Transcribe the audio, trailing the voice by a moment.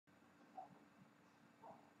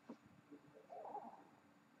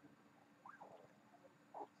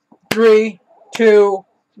3, 2,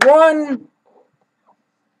 1.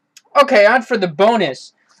 Okay, on for the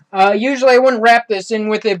bonus. Usually I wouldn't wrap this in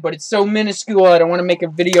with it, but it's so minuscule I don't want to make a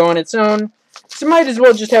video on its own. So might as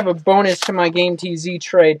well just have a bonus to my Game TZ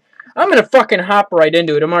trade. I'm going to fucking hop right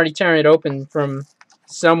into it. I'm already tearing it open from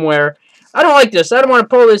somewhere. I don't like this. I don't want to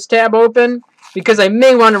pull this tab open because I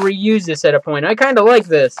may want to reuse this at a point. I kind of like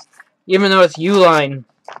this, even though it's Uline.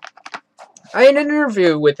 I had an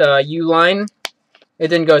interview with Uline. It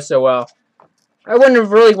didn't go so well. I wouldn't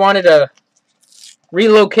have really wanted to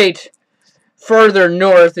relocate further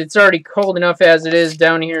north. It's already cold enough as it is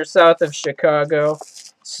down here south of Chicago.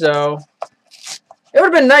 So, it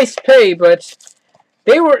would have been nice pay, but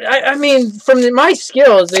they were, I mean, from my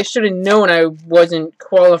skills, they should have known I wasn't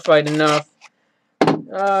qualified enough.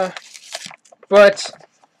 But,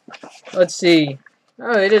 let's see.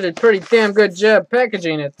 Oh, they did a pretty damn good job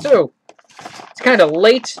packaging it, too. It's kind of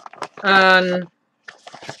late on,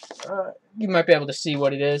 you might be able to see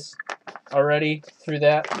what it is already through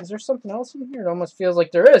that. Is there something else in here? It almost feels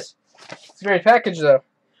like there is. It's very packaged, though.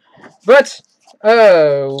 But,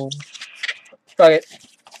 oh, fuck it.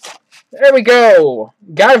 There we go.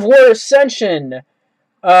 God of War Ascension.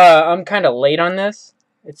 I'm kind of late on this.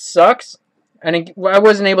 It sucks. I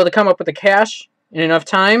wasn't able to come up with the cash in enough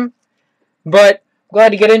time. But glad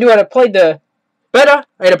to get into it. I played the beta.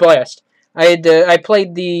 I had a blast. I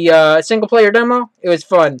played the single player demo. It was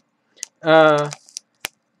fun.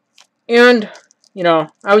 And, you know,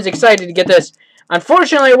 I was excited to get this.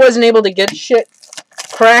 Unfortunately, I wasn't able to get shit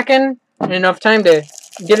cracking in enough time to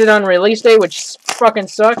get it on release day, which fucking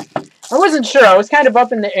sucked. I wasn't sure. I was kind of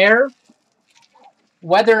up in the air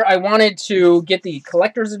whether I wanted to get the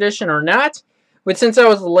collector's edition or not. But since I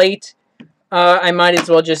was late, I might as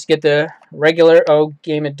well just get the regular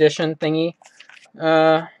game edition thingy.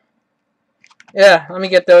 Yeah, let me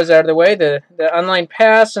get those out of the way. The online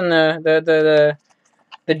pass and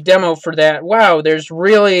the demo for that. Wow, there's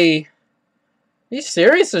really... Are you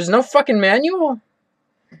serious? There's no fucking manual?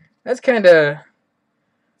 That's kind of...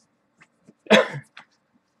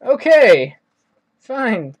 Okay.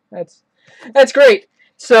 Fine. That's great.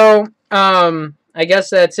 So, I guess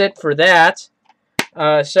that's it for that.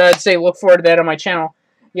 So I'd say look forward to that on my channel.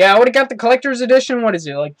 Yeah, I would have got the collector's edition. What is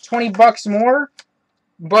it, like 20 bucks more?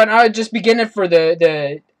 But I would just be getting it for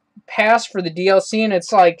the pass for the DLC, and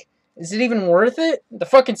it's like, is it even worth it? The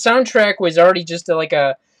fucking soundtrack was already just like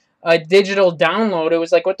a digital download. It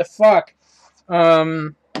was like, what the fuck?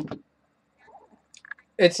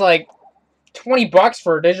 It's like 20 bucks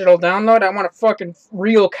for a digital download. I want a fucking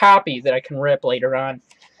real copy that I can rip later on.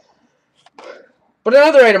 But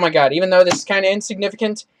another item I got, even though this is kind of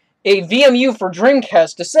insignificant, a VMU for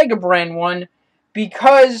Dreamcast, a Sega brand one,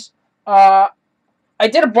 because I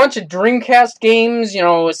did a bunch of Dreamcast games, you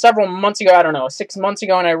know, several months ago, I don't know, 6 months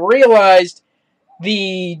ago, and I realized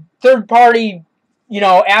the third-party, you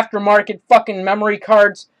know, aftermarket fucking memory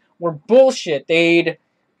cards were bullshit. They'd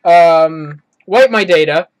wipe my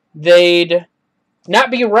data, they'd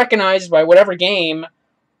not be recognized by whatever game,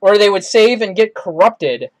 or they would save and get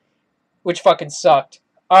corrupted, which fucking sucked.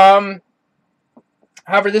 However,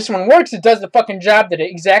 this one works. It does the fucking job that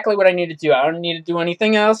exactly what I need to do. I don't need to do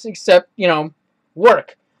anything else except, you know,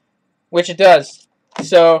 work, which it does.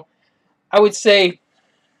 So, I would say,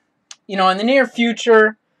 you know, in the near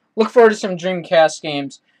future, look forward to some Dreamcast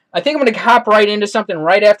games. I think I'm going to hop right into something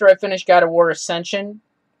right after I finish God of War Ascension.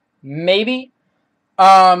 Maybe.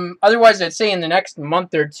 Otherwise, I'd say in the next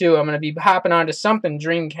month or two, I'm going to be hopping onto something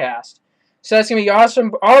Dreamcast. So that's going to be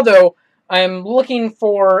awesome. Although, I'm looking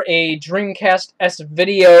for a Dreamcast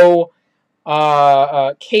S-Video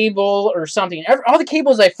cable or something. All the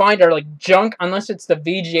cables I find are like junk unless it's the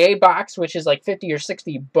VGA box, which is like 50 or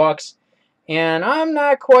 60 bucks. And I'm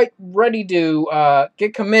not quite ready to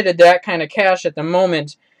get committed to that kind of cash at the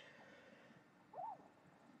moment,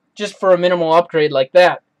 just for a minimal upgrade like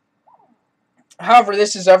that. However,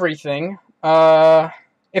 this is everything.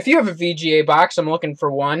 If you have a VGA box, I'm looking for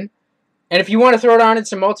one. And if you want to throw it on in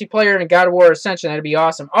some multiplayer in God of War Ascension, that'd be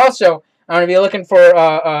awesome. Also, I'm going to be looking for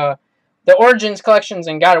the Origins collections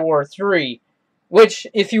in God of War 3. Which,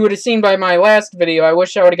 if you would have seen by my last video, I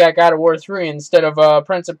wish I would have got God of War 3 instead of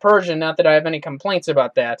Prince of Persia. Not that I have any complaints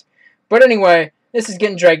about that. But anyway, this is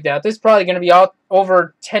getting dragged out. This is probably going to be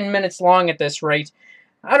over 10 minutes long at this rate.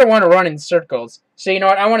 I don't want to run in circles. So, you know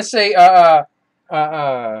what? I want to say, yeah,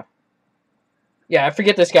 I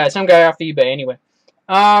forget this guy. Some guy off eBay, anyway.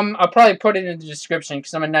 I'll probably put it in the description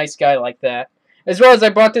because I'm a nice guy like that. As well as I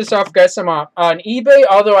bought this off guys on eBay,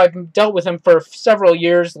 although I've dealt with him for several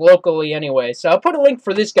years locally anyway. So I'll put a link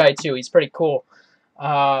for this guy too. He's pretty cool.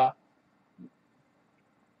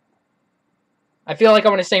 I feel like I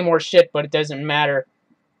want to say more shit, but it doesn't matter.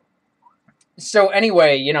 So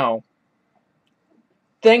anyway, you know,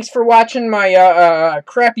 thanks for watching my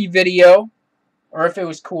crappy video, or if it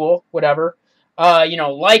was cool, whatever. You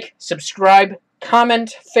know, like, subscribe,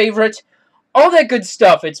 comment, favorite, all that good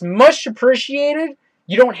stuff. It's much appreciated.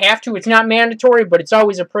 You don't have to. It's not mandatory, but it's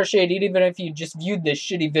always appreciated, even if you just viewed this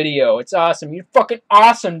shitty video. It's awesome. You're fucking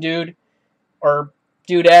awesome, dude. Or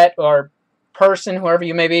dudette, or person, whoever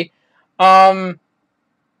you may be. And,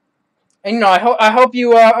 you know, I hope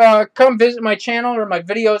you come visit my channel or my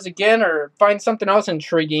videos again, or find something else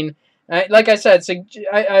intriguing. Like I said,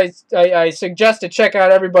 I suggest to check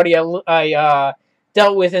out everybody I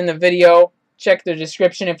dealt with in the video. Check the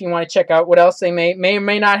description if you want to check out what else they may or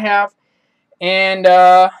may not have. And,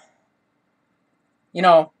 you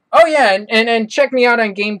know, oh yeah, and check me out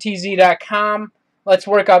on GameTZ.com. Let's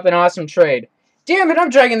work up an awesome trade. Damn it, I'm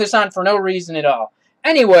dragging this on for no reason at all.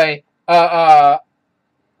 Anyway, yeah,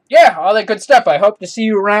 all that good stuff. I hope to see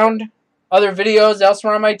you around. Other videos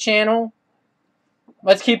elsewhere on my channel.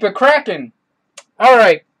 Let's keep it cracking.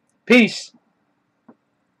 Alright, peace.